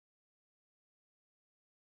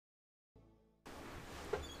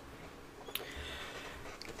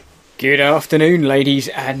Good afternoon, ladies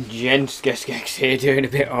and gents. Gex here, doing a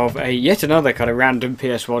bit of yet another kind of random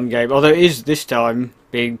PS1 game. Although it is this time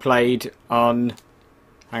being played on,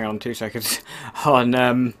 hang on 2 seconds, on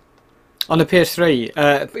the PS3.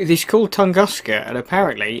 It's called Tunguska, and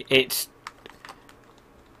apparently it's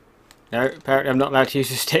apparently I'm not allowed to use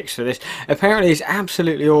the sticks for this. Apparently it's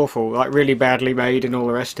absolutely awful, like really badly made and all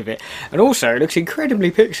the rest of it. And also it looks incredibly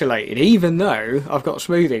pixelated, even though I've got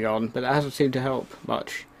smoothing on, but that hasn't seemed to help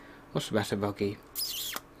much. What's the matter, Buggy?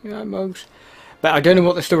 You know, Mugs? But I don't know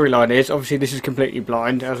what the storyline is. Obviously this is completely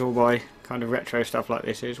blind, as all my kind of retro stuff like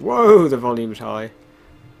this is. Whoa, the volume's high.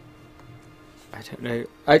 I don't know.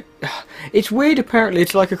 It's weird, apparently.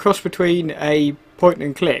 It's like a cross between a point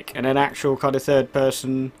and click and an actual kind of third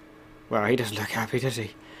person. Well, he doesn't look happy, does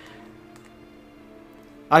he?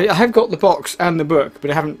 I have got the box and the book, but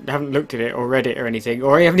I haven't looked at it or read it or anything.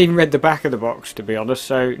 Or I haven't even read the back of the box, to be honest,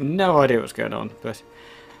 so no idea what's going on. But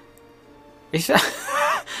is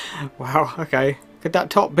that wow, okay. Could that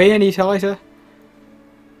top be any tighter?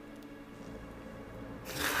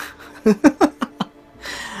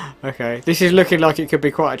 Okay, this is looking like it could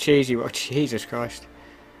be quite a cheesy one. Oh, Jesus Christ.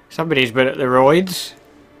 Somebody's been at the roids.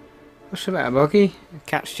 What's the matter, Buggy? The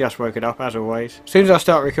cat's just woken up, as always. As soon as I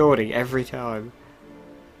start recording, every time.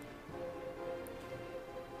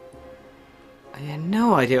 I have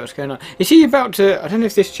no idea what's going on. Is he about to... I don't know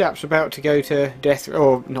if this chap's about to go to death...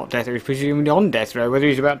 Or, not death row, he's presumably on death row. Whether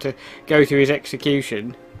he's about to go to his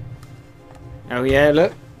execution. Oh yeah,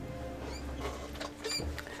 look.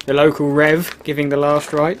 The local Rev giving the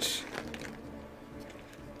last rites.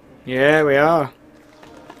 Yeah, we are.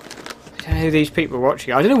 I don't know who these people are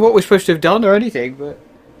watching. I don't know what we're supposed to have done or anything, but...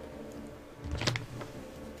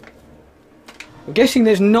 I'm guessing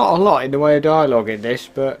there's not a lot in the way of dialogue in this,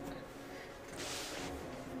 but...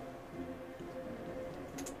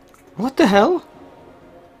 What the hell?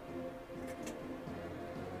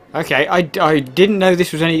 Okay, I didn't know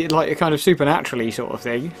this was any, like, a kind of supernaturally sort of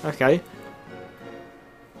thing. Okay.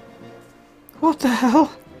 What the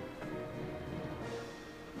hell?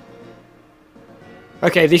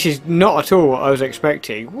 Okay, this is not at all what I was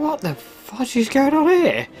expecting. What the fudge is going on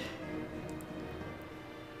here?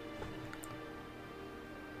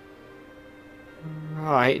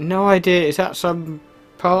 Right, no idea. Is that some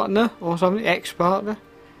partner or something? Ex-partner?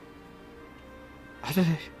 I don't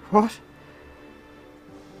know. What?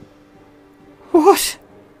 What?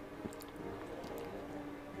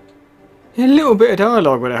 A little bit of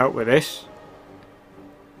dialogue would help with this.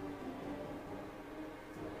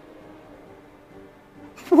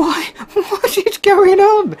 Why? What is going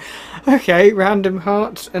on? Okay, random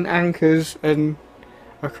hearts and anchors and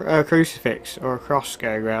a crucifix or a cross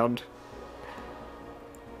going round.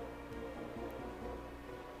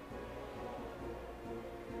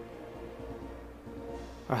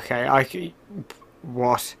 Okay,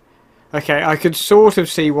 what? Okay, I could sort of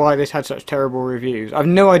see why this had such terrible reviews. I've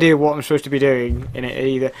no idea what I'm supposed to be doing in it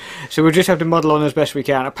either. So we'll just have to muddle on as best we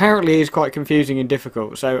can. Apparently it's quite confusing and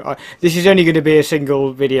difficult. So this is only going to be a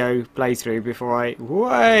single video playthrough before I...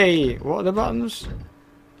 Wait! What are the buttons?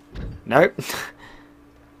 Nope.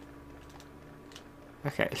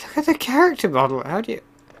 Okay, look at the character model. How do you...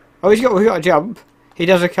 Oh, we've got a jump. He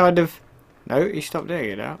does a kind of... No, he stopped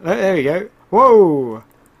doing it now. Oh, there we go. Whoa!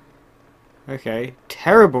 Okay,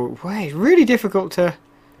 terrible. Wait, it's really difficult to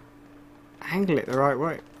angle it the right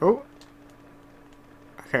way. Oh.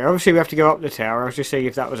 Okay, obviously we have to go up the tower. I was just seeing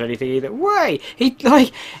if that was anything either. Wait!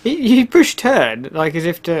 He pushed turn, like as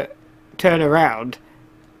if to turn around.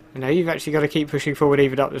 You know, you've actually got to keep pushing forward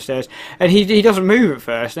even up the stairs. And he doesn't move at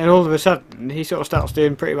first, and all of a sudden he sort of starts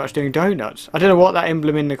pretty much doing donuts. I don't know what that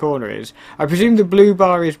emblem in the corner is. I presume the blue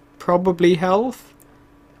bar is probably health?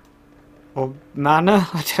 Or mana?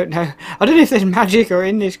 I don't know. I don't know if there's magic or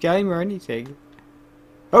in this game or anything.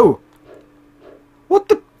 Oh! What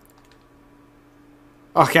the...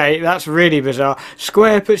 Okay, that's really bizarre.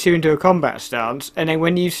 Square puts you into a combat stance, and then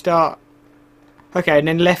when you start... Okay, and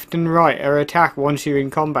then left and right are attack once you're in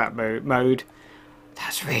combat mode.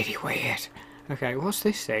 That's really weird. Okay, what's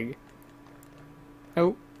this thing?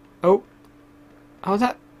 Oh. Oh. Oh,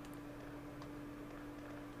 that...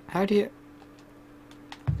 How do you...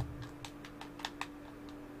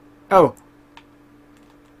 Oh.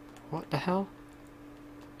 What the hell?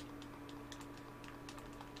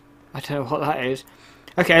 I don't know what that is.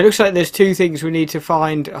 Okay, it looks like there's two things we need to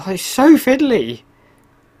find. Oh, it's so fiddly.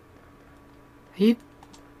 Are you...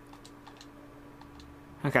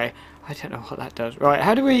 Okay, I don't know what that does. Right,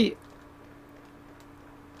 how do we...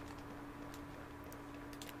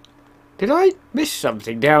 Did I miss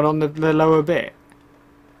something down on the lower bit?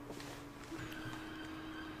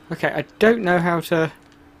 Okay, I don't know how to...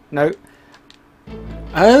 No.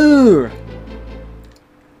 Oh!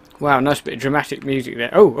 Wow, nice bit of dramatic music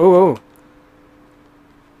there. Oh, oh, oh.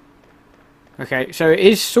 Okay, so it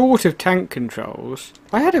is sort of tank controls.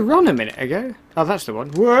 I had a run a minute ago. Oh, that's the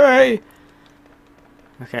one. Way!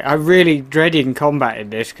 Okay, I'm really dreading combat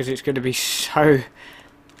in this because it's going to be so...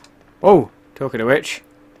 Oh, talking of which.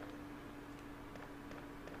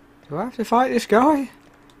 Do I have to fight this guy?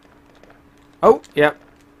 Oh, yep.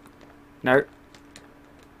 No.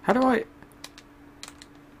 How do I...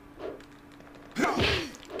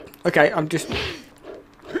 Okay, I'm just...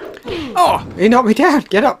 Oh, he knocked me down.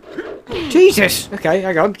 Get up. Jesus. Okay,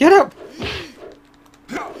 hang on. Get up.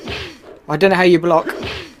 I don't know how you block.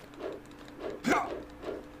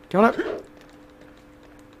 Do you want to...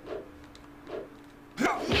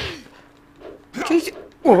 Jesus.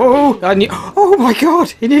 Whoa. Oh my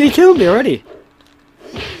god. He nearly killed me already.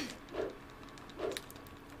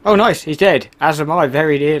 Oh nice. He's dead. As am I,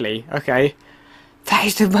 very nearly. Okay. That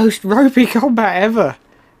is the most ropey combat ever.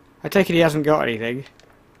 I take it he hasn't got anything.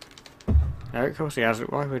 No, of course he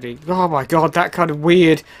hasn't. Why would he? Oh my god, that kind of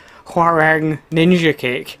weird Hwarang ninja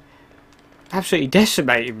kick absolutely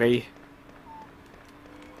decimated me.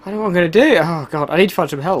 I don't know what I'm going to do. Oh god, I need to find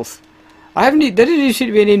some health. I haven't. There didn't even seem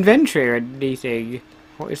to be an inventory or anything.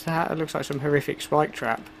 What is that? It looks like some horrific spike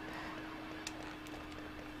trap.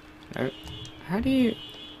 No. How do you...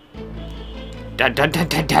 Dun dun dun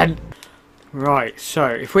dun dun! Right, so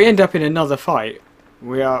if we end up in another fight,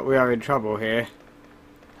 we are in trouble here.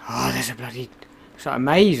 Oh, there's a bloody... It's like a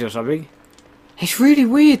maze or something. It's really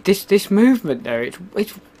weird, this movement though.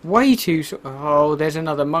 It's way too... Oh, there's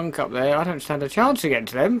another monk up there. I don't stand a chance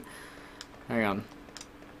against them. Hang on.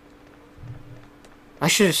 I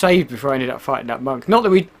should have saved before I ended up fighting that monk. Not that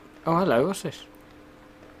we... Oh, hello, what's this?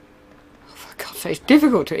 Oh, for God's sake, it's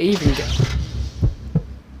difficult to even get...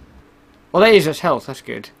 Well, there is its health, that's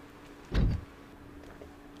good.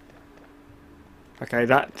 Okay,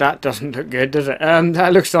 that doesn't look good, does it?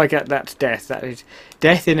 That looks like that's death. That is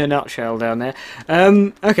death in a nutshell down there.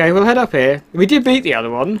 Okay, we'll head up here. We did beat the other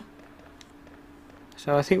one.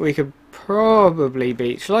 So I think we could probably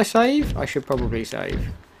beat... Shall I save? I should probably save.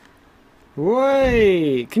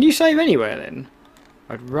 Way! Can you save anywhere then?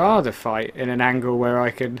 I'd rather fight in an angle where I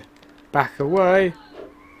can back away.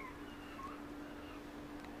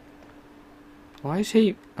 Why is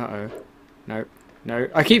he... Uh-oh. No. No.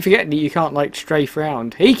 I keep forgetting that you can't, like, strafe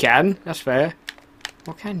round. He can. That's fair.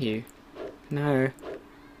 What can you? No.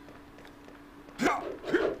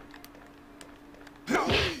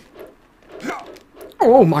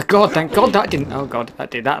 Oh my god, thank god that didn't... Oh god,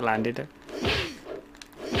 that landed.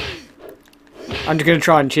 I'm just going to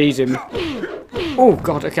try and cheese him. Oh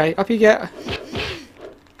god, okay. Up you get.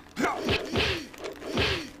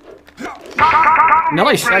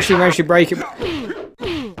 Nice! Actually managed to break him.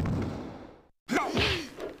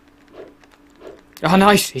 Oh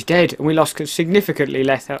nice! He's dead. And we lost significantly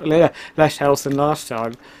less health than last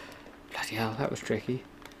time. Bloody hell, that was tricky.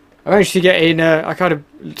 I managed to get in... I kind of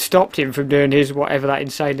stopped him from doing his whatever that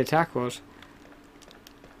insane attack was.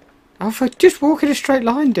 Oh, for just walk in a straight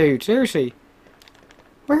line, dude. Seriously.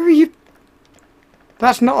 Where are you?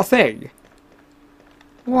 That's not a thing.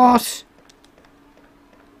 What?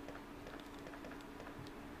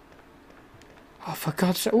 Oh, for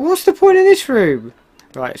God's sake. What's the point of this room?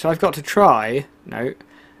 Right, so I've got to try... No.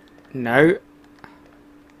 No.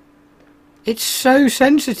 It's so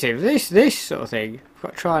sensitive, this sort of thing. I've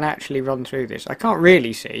got to try and actually run through this. I can't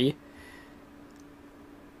really see.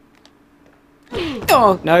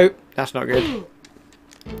 Oh, no. That's not good.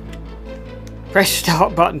 Press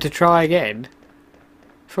start button to try again.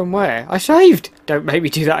 From where? I saved! Don't make me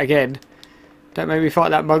do that again. Don't make me fight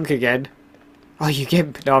that monk again. Oh, you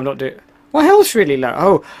gimp. No, I'm not doing... My health's really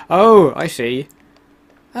low. Oh, I see.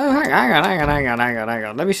 Oh, hang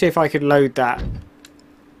on. Let me see if I can load that.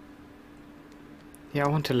 Yeah, I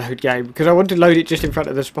want to load game, because I want to load it just in front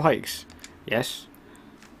of the spikes. Yes.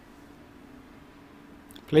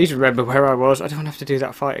 Please remember where I was. I don't have to do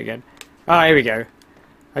that fight again. Ah, here we go.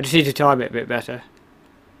 I just need to time it a bit better.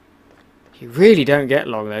 You really don't get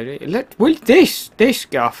long though, do you? Will this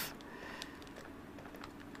guff.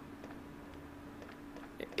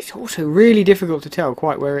 It's also really difficult to tell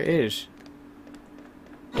quite where it is.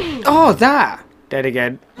 Oh, that! Dead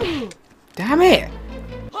again. Damn it!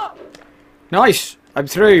 Nice! I'm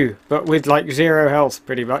through, but with like 0 health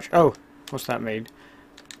pretty much. Oh, what's that mean?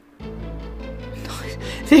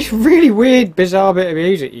 This really weird, bizarre bit of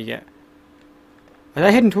music you get. Are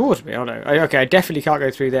they heading towards me? Oh no. Okay, I definitely can't go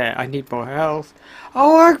through there. I need more health.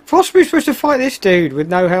 Oh, I'm possibly supposed to fight this dude with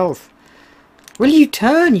no health. Will you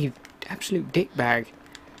turn, you absolute dickbag?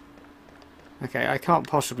 Okay, I can't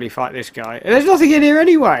possibly fight this guy. There's nothing in here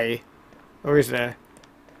anyway! Or is there?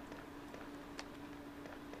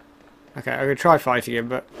 Okay, I'm going to try fighting him,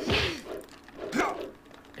 but...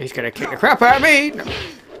 he's going to kick the crap out of me! No.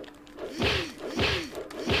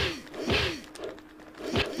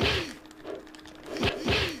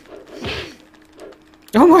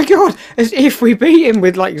 Oh my god! As if we beat him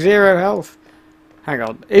with like 0 health. Hang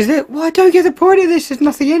on. Is there... well, I don't get the point of this. There's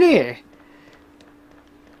nothing in here.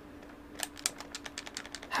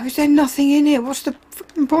 How is there nothing in here? What's the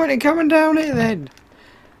fucking point of coming down here then?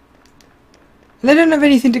 They don't have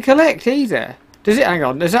anything to collect either. Does it? Hang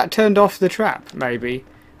on. Has that turned off the trap? Maybe.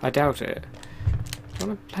 I doubt it. Do you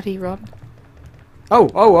want to bloody run? Oh,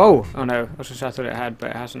 oh, oh. Oh no. I thought it had, but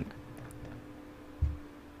it hasn't.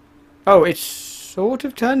 Oh, it's sort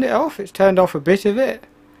of turned it off. It's turned off a bit of it.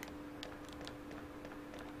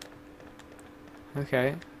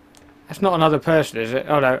 Okay. That's not another person, is it?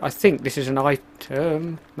 Oh no, I think this is an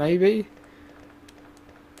item, maybe?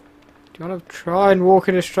 Do you want to try and walk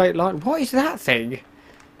in a straight line? What is that thing?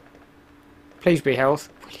 Please be health.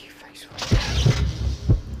 Will you face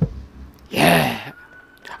yeah!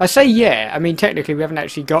 I say yeah, I mean technically we haven't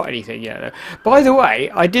actually got anything yet though. By the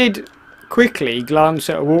way, I did quickly glance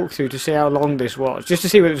at a walkthrough to see how long this was, just to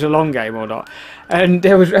see whether it was a long game or not, and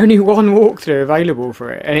there was only one walkthrough available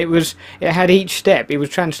for it, and it had each step, it was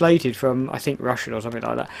translated from I think Russian or something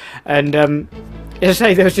like that, and as I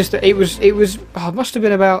say, there was just it was oh, it must have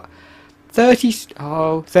been about 30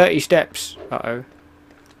 steps. Uh-oh.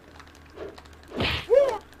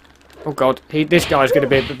 Oh god, this guy's going to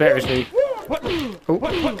be a bit better, isn't he?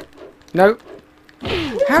 Oh. No.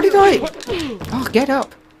 How did I? Oh, get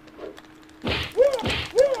up.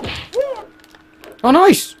 Oh,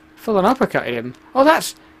 nice! Full on uppercut him. Oh,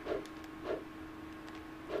 that's...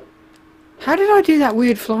 how did I do that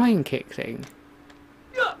weird flying kick thing?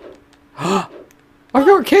 I've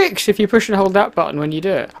got kicks if you push and hold that button when you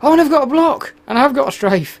do it. Oh, and I've got a block! And I've got a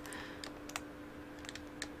strafe.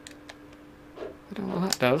 I don't know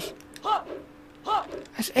what that does.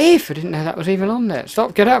 As if I didn't know that was even on there.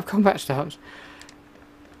 Stop, get out of combat stance.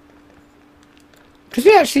 Does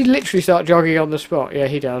he actually literally start jogging on the spot? Yeah,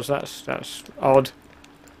 he does. That's odd.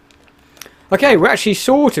 Okay, we're actually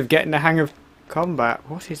sort of getting the hang of combat.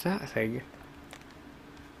 What is that thing?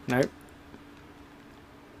 Nope.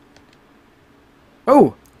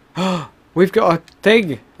 Oh! We've got a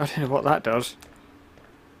thing! I don't know what that does.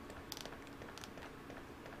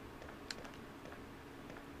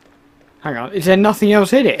 Hang on, is there nothing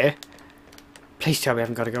else in here? Please tell me I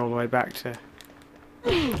haven't got to go all the way back to...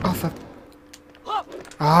 oh, for...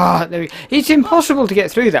 ah, there we go. It's impossible to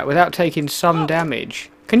get through that without taking some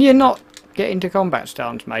damage. Can you not get into combat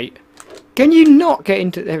stance, mate? Can you not get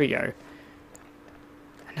into... there we go.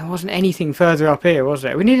 And there wasn't anything further up here, was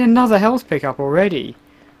there? We need another health pickup already.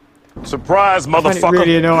 Surprise, motherfucker! I find it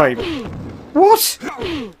really annoying. What?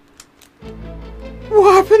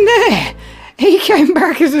 What happened there? He came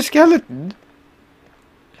back as a skeleton.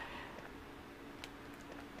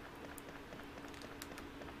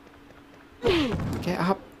 Get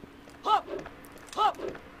up.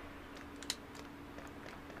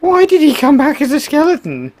 Why did he come back as a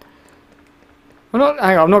skeleton? Hang on,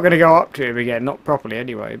 I'm not going to go up to him again, not properly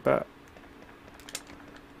anyway, but...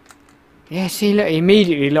 yeah, see, look, he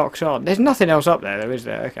immediately locks on. There's nothing else up there, though, is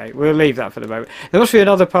there? Okay, we'll leave that for the moment. There must be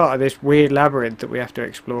another part of this weird labyrinth that we have to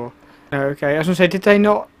explore. No, okay, I was going to say, did they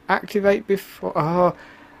not activate before? Oh,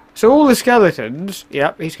 so all the skeletons...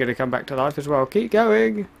 yep, he's going to come back to life as well. Keep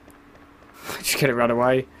going. Just going to run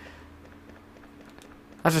away.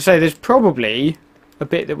 As I say, there's probably a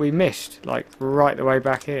bit that we missed, like right the way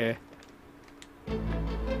back here.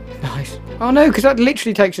 Nice. Oh no, because that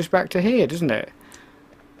literally takes us back to here, doesn't it?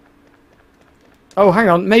 Oh, hang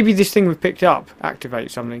on. Maybe this thing we've picked up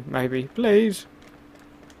activates something. Maybe. Please.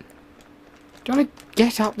 Do you want to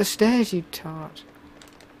get up the stairs, you tart?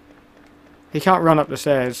 He can't run up the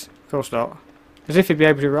stairs. Of course not. As if he'd be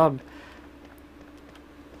able to run.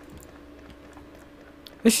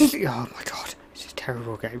 This is... oh my god. This is a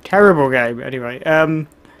terrible game. Terrible game. Anyway,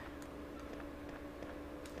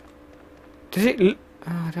 does it... oh,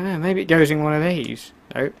 I don't know. Maybe it goes in one of these.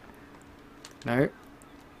 Nope. No.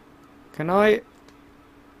 Can I...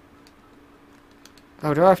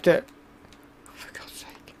 oh, do I have to... oh, for God's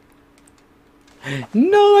sake.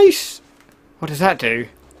 Nice! What does that do?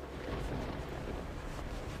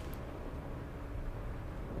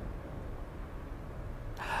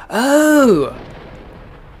 Oh!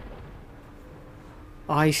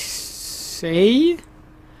 I see. I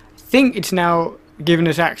think it's now giving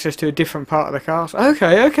us access to a different part of the castle.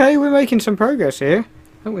 Okay, okay, we're making some progress here.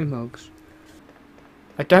 Aren't we, Mugs?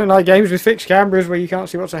 I don't like games with fixed cameras where you can't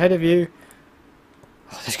see what's ahead of you.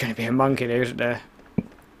 Oh, there's going to be a monk in here, isn't there?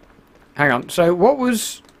 Hang on. So what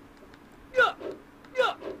was...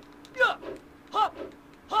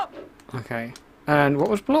 Okay. And what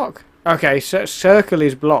was block? Okay, so circle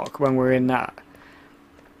is block when we're in that.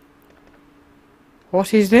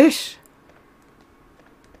 What is this?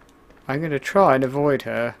 I'm going to try and avoid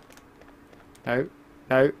her. No.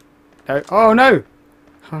 No. No. Oh no!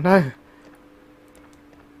 Oh no.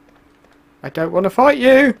 I don't want to fight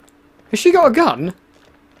you! Has she got a gun?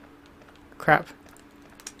 Crap.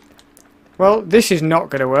 Well, this is not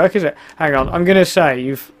going to work, is it? Hang on, I'm going to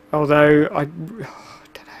save, although I don't know.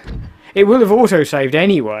 It will have auto-saved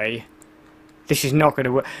anyway. This is not going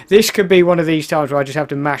to work. This could be one of these times where I just have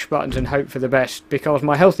to mash buttons and hope for the best, because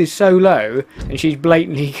my health is so low, and she's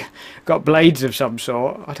blatantly got blades of some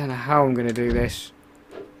sort. I don't know how I'm going to do this.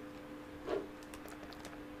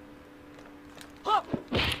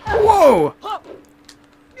 Whoa!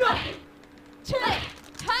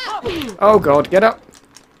 Oh god, get up!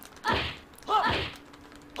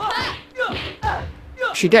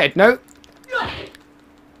 Is she dead? No.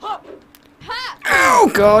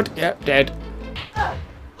 Oh god! Yep, dead.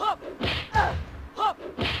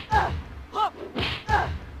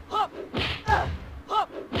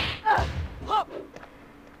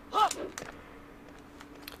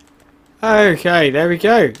 Okay, there we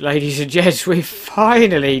go. Ladies and gents, we've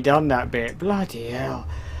finally done that bit. Bloody hell.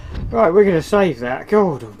 Right, we're going to save that.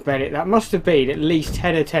 God, Bennett, that must have been at least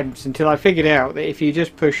 10 attempts until I figured out that if you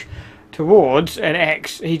just push towards an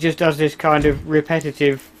X, he just does this kind of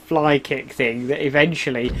repetitive fly kick thing that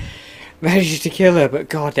eventually manages to kill her. But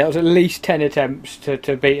God, that was at least 10 attempts to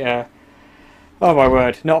beat her. Oh my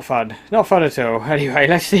word, not fun. Not fun at all. Anyway,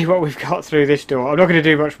 let's see what we've got through this door. I'm not going to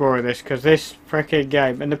do much more of this because this freaking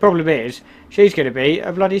game... And the problem is, she's going to be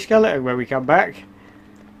a bloody skeleton when we come back.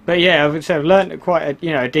 But yeah, I've learnt quite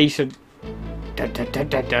a, a decent...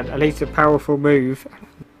 at least a powerful move.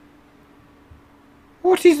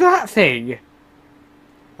 What is that thing?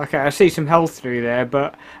 Okay, I see some health through there,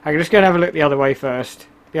 but I'm just going to have a look the other way first.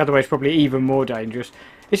 The other way is probably even more dangerous.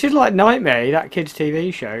 This is like Nightmare, that kids'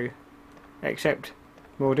 TV show. Except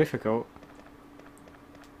more difficult.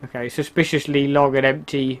 Okay, suspiciously long and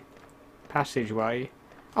empty passageway.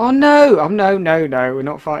 Oh no! Oh no, no, no. We're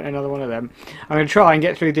not fighting another one of them. I'm going to try and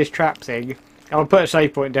get through this trap thing. I'll put a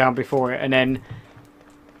save point down before it, and then...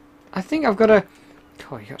 I think I've got to...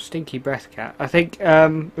 Oh, you got stinky breath, cat. I think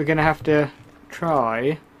we're going to have to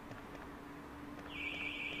try...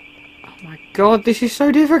 Oh my god, this is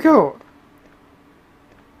so difficult!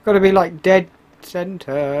 Got to be like dead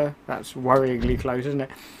centre. That's worryingly close, isn't it?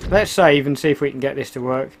 Let's save and see if we can get this to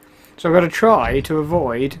work. So I've got to try to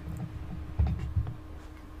avoid...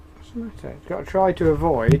 What's the matter? I've got to try to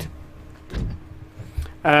avoid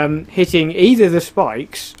hitting either the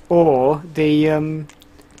spikes or the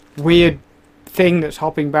weird thing that's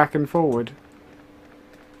hopping back and forward.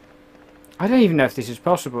 I don't even know if this is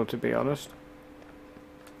possible, to be honest.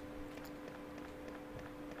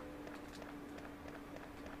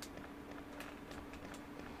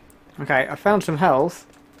 Okay, I found some health.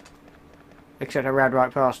 Except I ran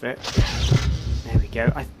right past it. There we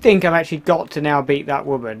go. I think I've actually got to now beat that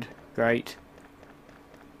woman. Great.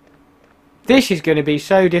 This is going to be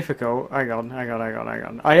so difficult. Hang on, hang on, hang on, hang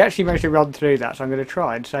on. I actually managed to run through that, so I'm going to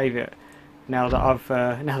try and save it. Now that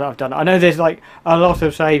I've done it. I know there's like a lot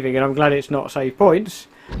of saving, and I'm glad it's not save points.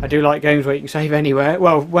 I do like games where you can save anywhere.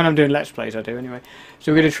 Well, when I'm doing Let's Plays I do anyway.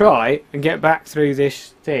 So we're going to try and get back through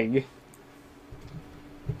this thing.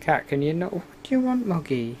 Cat, can you not... What do you want,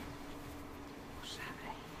 Moggy? What's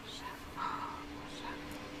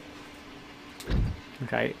that?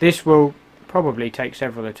 Okay, this will probably take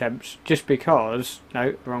several attempts, just because...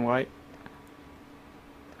 No, wrong way.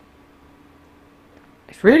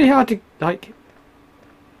 It's really hard to, like,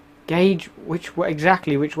 gauge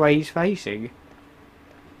exactly which way he's facing.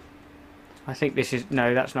 I think this is...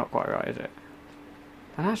 No, that's not quite right, is it?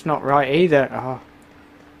 And that's not right either. Oh.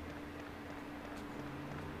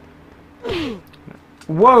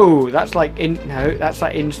 Whoa, that's like no, that's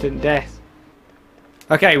like instant death.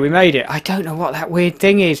 Okay, we made it. I don't know what that weird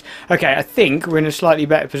thing is. Okay, I think we're in a slightly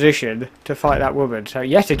better position to fight that woman. So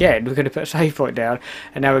yet again, we're going to put a save point down,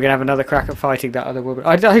 and now we're going to have another crack at fighting that other woman.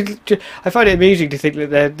 I find it amusing to think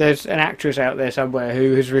that there's an actress out there somewhere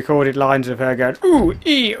who has recorded lines of her going, ooh,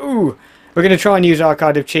 ee, ooh. We're going to try and use our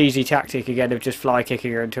kind of cheesy tactic again of just fly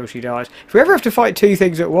kicking her until she dies. If we ever have to fight two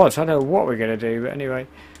things at once, I don't know what we're going to do, but anyway.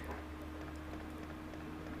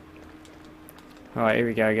 Alright, here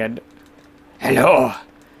we go again. Hello!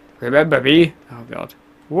 Remember me? Oh god.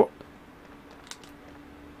 What?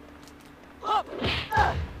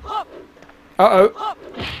 Uh-oh.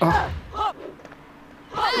 Oh.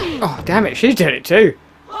 Oh, damn it. She's doing it too.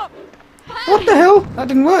 What the hell? That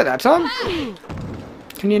didn't work that time.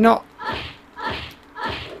 Can you not?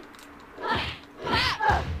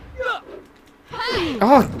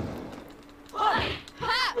 Oh.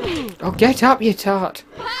 Oh, get up, you tart.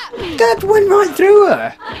 That went right through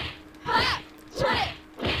her.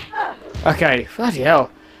 Okay, bloody hell.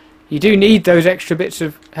 You do need those extra bits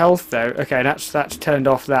of health though. Okay, that's turned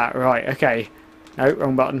off that. Right, okay. No,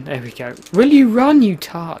 wrong button. There we go. Will you run, you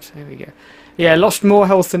tart? There we go. Yeah, lost more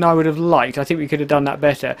health than I would have liked. I think we could have done that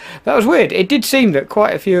better. That was weird. It did seem that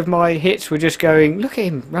quite a few of my hits were just going... Look at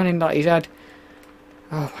him, running like he's had...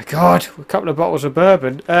 Oh my god, a couple of bottles of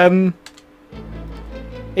bourbon.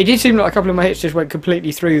 It did seem like a couple of my hits just went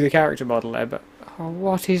completely through the character model there, but... Oh,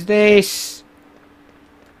 what is this?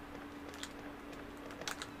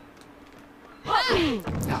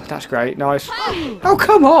 Oh, that's great. Nice. Oh,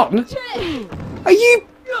 come on! Are you...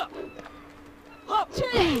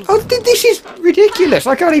 Oh, this is ridiculous.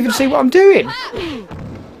 I can't even see what I'm doing.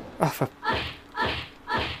 Oh, for...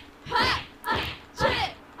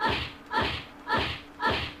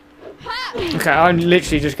 Okay, I'm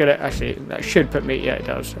literally just gonna... Actually, that should put me... Yeah, it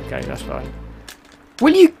does. Okay, that's fine.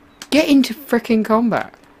 Will you get into frickin'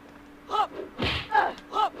 combat?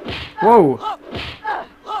 Whoa.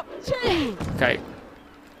 Okay.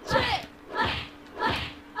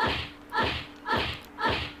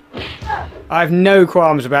 I have no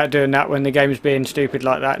qualms about doing that when the game's being stupid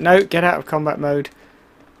like that. No, get out of combat mode.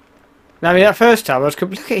 Now, I mean, that first time, I was...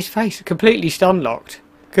 Look at his face. Completely stun-locked.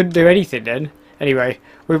 Couldn't do anything then. Anyway,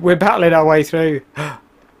 we're battling our way through.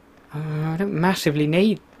 I don't massively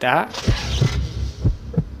need that.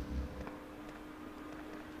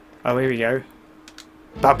 Oh, here we go.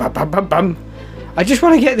 Bum, bum, bum, bum, bum. I just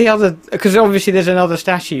want to get the other... Because obviously there's another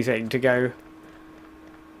statue thing to go...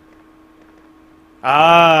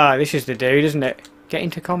 Ah, this is the dude, isn't it? Get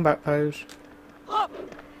into combat pose.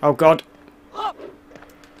 Oh, God.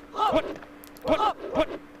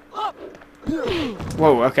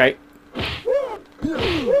 Whoa, okay.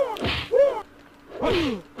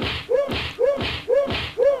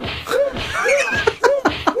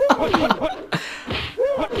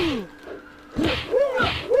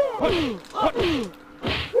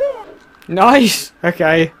 Nice!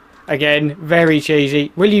 Okay. Again, very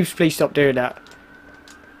cheesy. Will you please stop doing that?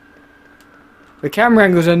 The camera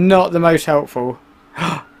angles are not the most helpful.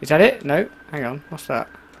 Is that it? No. Hang on. What's that?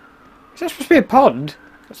 Is that supposed to be a pond?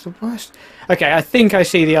 That's the worst. Okay, I think I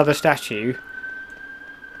see the other statue.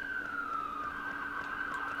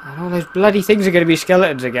 And all those bloody things are going to be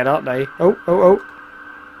skeletons again, aren't they? Oh, oh,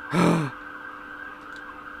 oh.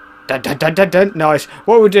 Dun, dun, dun, dun, dun. Nice.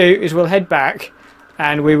 What we'll do is we'll head back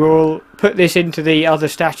and we will put this into the other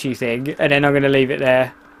statue thing and then I'm going to leave it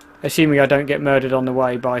there. Assuming I don't get murdered on the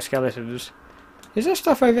way by skeletons. Is there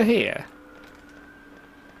stuff over here?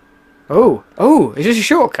 Oh, oh, is this a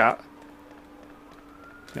shortcut?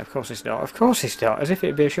 No, of course it's not. Of course it's not. As if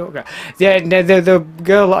it'd be a shortcut. Yeah, the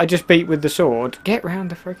girl that I just beat with the sword, get round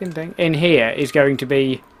the freaking thing, in here is going to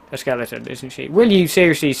be a skeleton, isn't she? Will you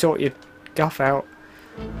seriously sort your guff out?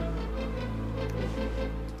 I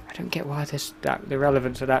don't get why there's the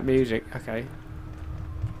relevance of that music. Okay.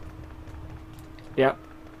 Yep.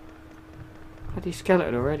 Bloody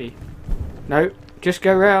skeleton already. No, just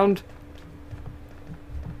go round.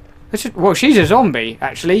 Well, she's a zombie,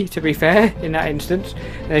 actually, to be fair, in that instance.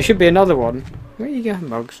 And there should be another one. Where are you going,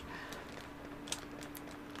 Mugs?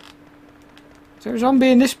 Is there a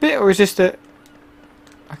zombie in this bit, or is this the...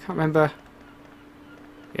 I can't remember.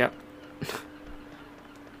 Yep.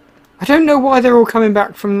 I don't know why they're all coming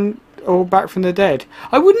back from... All back from the dead.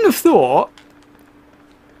 I wouldn't have thought...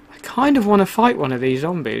 I kind of want to fight one of these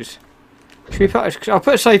zombies. Should we put... I'll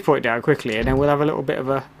put a save point down quickly, and then we'll have a little bit of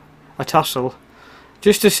a tussle.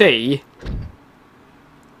 Just to see,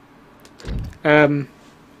 just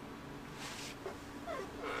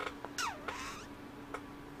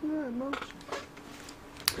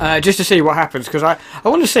to see what happens, because I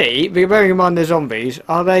want to see, bearing in mind they're zombies,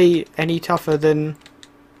 are they any tougher than...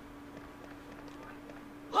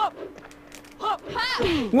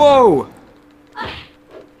 Whoa!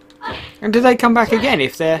 And do they come back again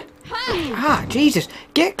if they're... Ah, Jesus!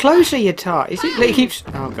 Get closer, you tart! Is it that he keeps...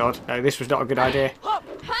 Oh, God. No, this was not a good idea.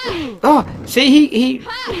 Oh, see, he...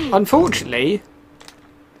 Unfortunately...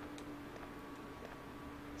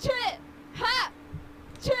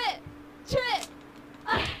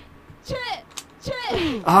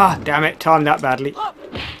 Ah, damn it. Timed that badly. Yeah,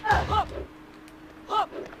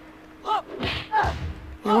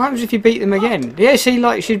 what happens if you beat them again? Yeah, see,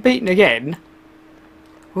 like, she's beaten again.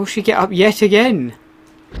 Will she get up yet again?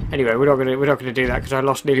 Anyway, we're not gonna do that because I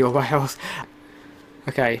lost nearly all my health.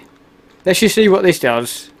 Okay, let's just see what this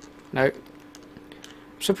does. No,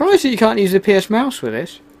 I'm surprised that you can't use the PS mouse with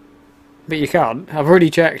this, but you can't. I've already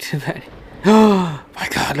checked. Oh my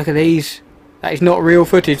god! Look at these. That is not real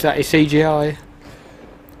footage. That is CGI.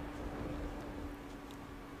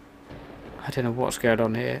 I don't know what's going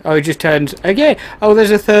on here. Oh, it just turns again. Oh,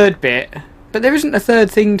 there's a third bit, but there isn't a third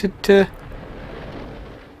thing to...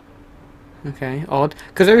 Okay, odd.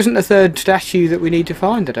 Because there isn't a third statue that we need to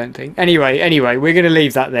find, I don't think. Anyway, we're going to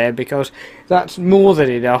leave that there because that's more than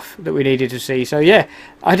enough that we needed to see. So yeah,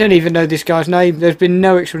 I don't even know this guy's name. There's been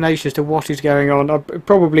no explanation as to what is going on.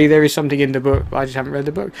 Probably there is something in the book, but I just haven't read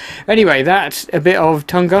the book. Anyway, that's a bit of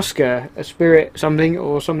Tunguska, a spirit something,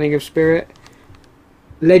 or something of spirit.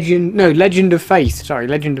 Legend of Faith. Sorry,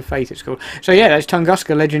 Legend of Faith it's called. So yeah, that's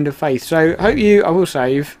Tunguska, Legend of Faith. So I will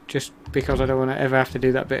save, just because I don't want to ever have to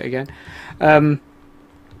do that bit again.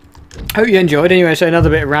 Hope you enjoyed. Anyway, so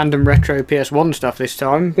another bit of random retro PS1 stuff this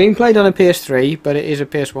time. Being played on a PS3, but it is a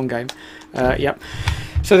PS1 game. Yep.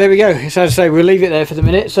 So there we go. So as I say, we'll leave it there for the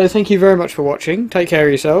minute. So thank you very much for watching. Take care of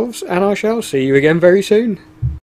yourselves, and I shall see you again very soon.